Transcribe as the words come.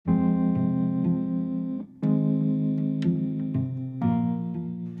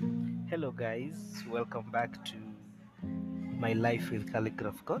guys. Welcome back to My Life with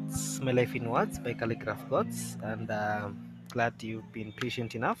Calligraph Gods, My Life in Words by Calligraph Gods, and glad you've been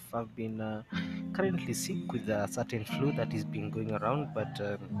patient enough. I've been currently sick with a certain flu that is been going around, but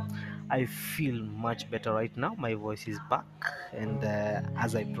I feel much better right now. My voice is back, and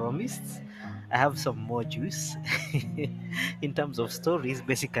as I promised, I have some more juice in terms of stories.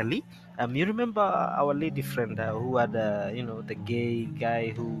 Basically, you remember our lady friend who had, the gay guy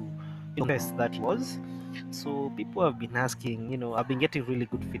who confessed that he was. So people have been asking, I've been getting really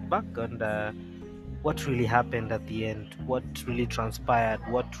good feedback on what really happened at the end, what really transpired,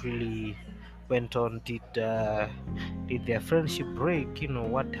 what really went on. Did their friendship break?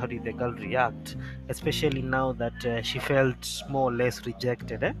 How did the girl react, especially now that she felt more or less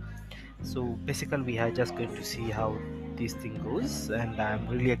rejected? So basically, we are just going to see how this thing goes, and I'm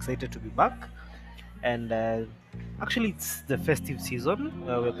really excited to be back. And actually, it's the festive season.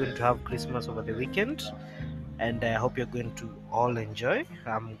 We're going to have Christmas over the weekend, and I hope you're going to all enjoy.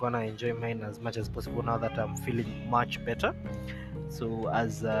 I'm gonna enjoy mine as much as possible now that I'm feeling much better. So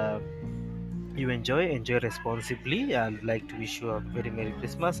as you enjoy responsibly. I'd like to wish you a very Merry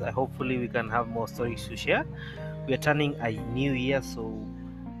Christmas. Hopefully we can have more stories to share. We are turning a new year, so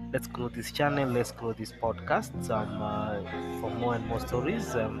let's grow this channel, let's grow this podcast. For more and more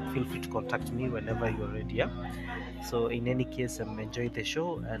stories, feel free to contact me whenever you're ready. Yeah? So in any case, enjoy the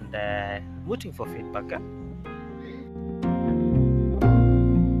show, and waiting for feedback.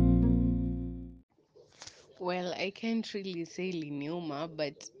 Well, I can't really say Linioma,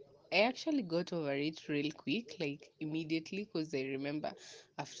 but I actually got over it real quick, like immediately, because I remember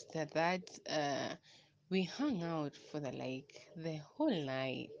after that, we hung out for the whole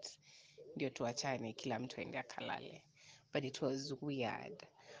night. Ndio tuachane, kila mtu aende akalale. But it was weird.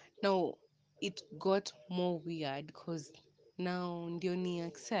 Now, it got more weird because now ndio ni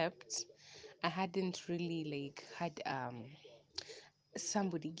accept I hadn't really had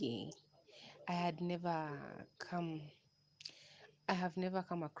somebody gay. I had never come I have never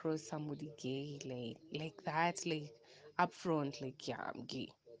come across somebody gay like that, like upfront, like yeah, I'm gay.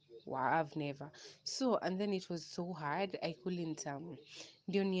 Wow, I've never. So and then it was so hard. I couldn't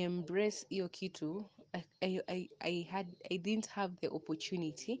ndio ni embrace hiyo kitu. I didn't have the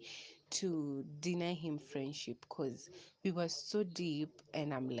opportunity to deny him friendship because we were so deep,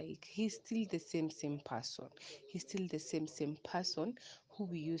 and I'm like, he's still the same person. He's still the same person who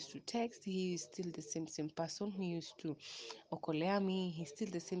we used to text. He is still the same person who used to okolea me. He's still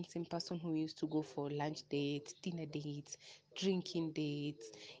the same person who used to go for lunch dates, dinner dates, drinking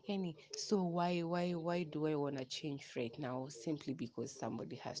dates. Yani, so why do I want to change right now simply because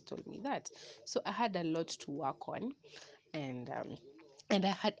somebody has told me that? So I had a lot to work on, and I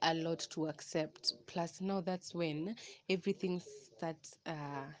had a lot to accept. Plus, now that's when everything starts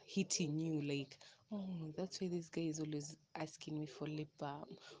hitting you, like, oh, that's why this guy is always asking me for lip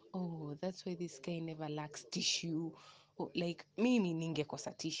balm. Oh, that's why this guy never lacks tissue. Oh, like mimi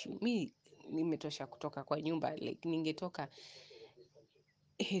ningekosa tissue. Mi nimetosha kutoka kwa nyumba, like ningetoka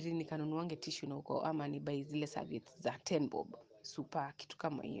heri nikanunuange tissue na huko, ama ni buy zile serviettes za 10 bob super, kitu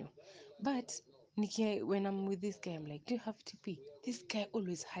kama hiyo. But when I'm with this guy, I'm like, do you have TP? This guy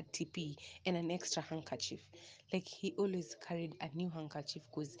always had TP and an extra handkerchief. Like he always carried a new handkerchief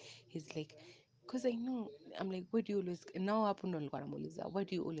because he's like, because I know, I'm like, why do you always, now hapo ndo nilikuwa namuuliza, why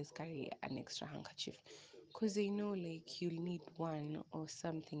do you always carry an extra handkerchief? Because I know like you'll need one or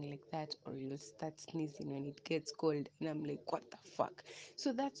something like that, or you'll start sneezing when it gets cold. And I'm like, what the fuck?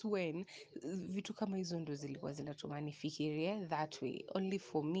 So that's when vitu kama hizo ndo zilikuwa zinatuma nifikirie that way. Only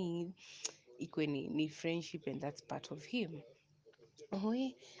for me, ikuwe ni friendship, and that's part of him.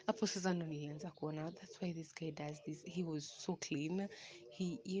 Oe, hapo sasa ndo nilianza kuona that's why this guy does this. He was so clean.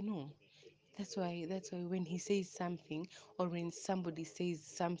 That's why when he says something, or when somebody says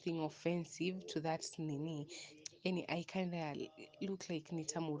something offensive to that nini, yani I kind of look like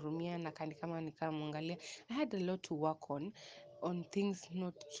nitamhurumia na kandi kama nikamwangalia. I had a lot to work on things,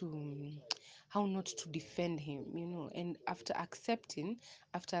 not to how not to defend him, and after accepting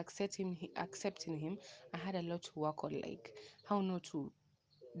him, I had a lot to work on, like how not to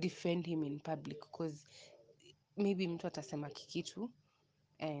defend him in public, because maybe mtu atasema kikitu,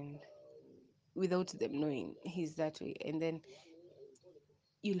 and without them knowing he's that way, and then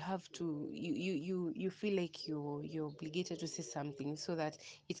you'll have to you feel like you're obligated to say something so that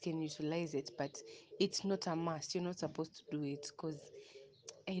it can utilize it, but it's not a must. You're not supposed to do it, because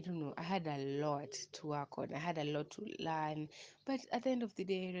I don't know, I had a lot to work on, I had a lot to learn, but at the end of the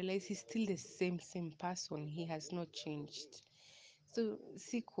day I realized he's still the same person. He has not changed. So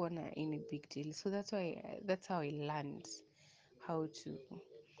si kuona any big deal. So that's how I learned how to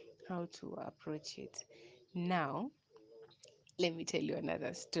how to approach it. Now, let me tell you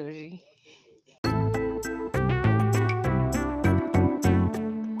another story.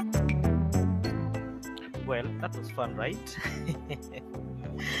 Well, that was fun, right?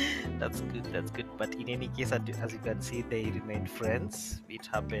 That's good. That's good. But in any case, as you can see, they remained friends. It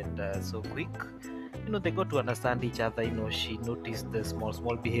happened so quick. They got to understand each other. She noticed the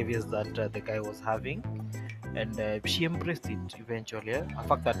small behaviors that the guy was having, and she embraced it eventually. A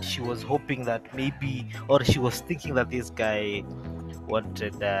fact that she was hoping that maybe, or she was thinking that this guy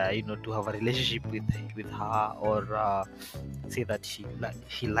wanted, to have a relationship with her, or say that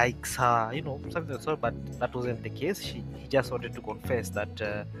he likes her, something of the sort. But that wasn't the case. He just wanted to confess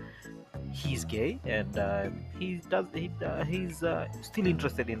that he's gay, and he's still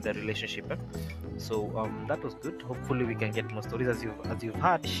interested in the relationship. So that was good. Hopefully we can get more stories. As you've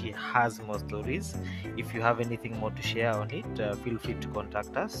heard, she has more stories. If you have anything more to share on it, feel free to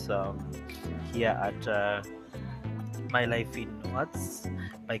contact us here at My Life in Words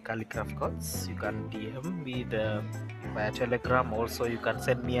by Calligraph Codes. You can DM me via Telegram. Also, you can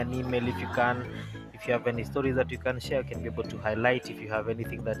send me an email if you can. If you have any stories that you can share, I can be able to highlight. If you have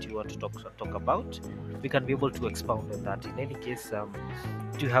anything that you want to talk about, we can be able to expound on that. In any case,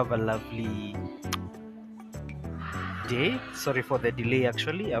 do have a lovely day. Sorry for the delay.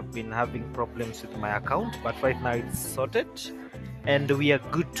 Actually, I've been having problems with my account, but right now it's sorted, and we are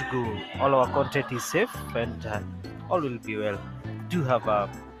good to go. All our content is safe, and all will be well. Do have a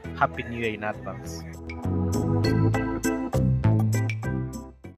happy new year in advance.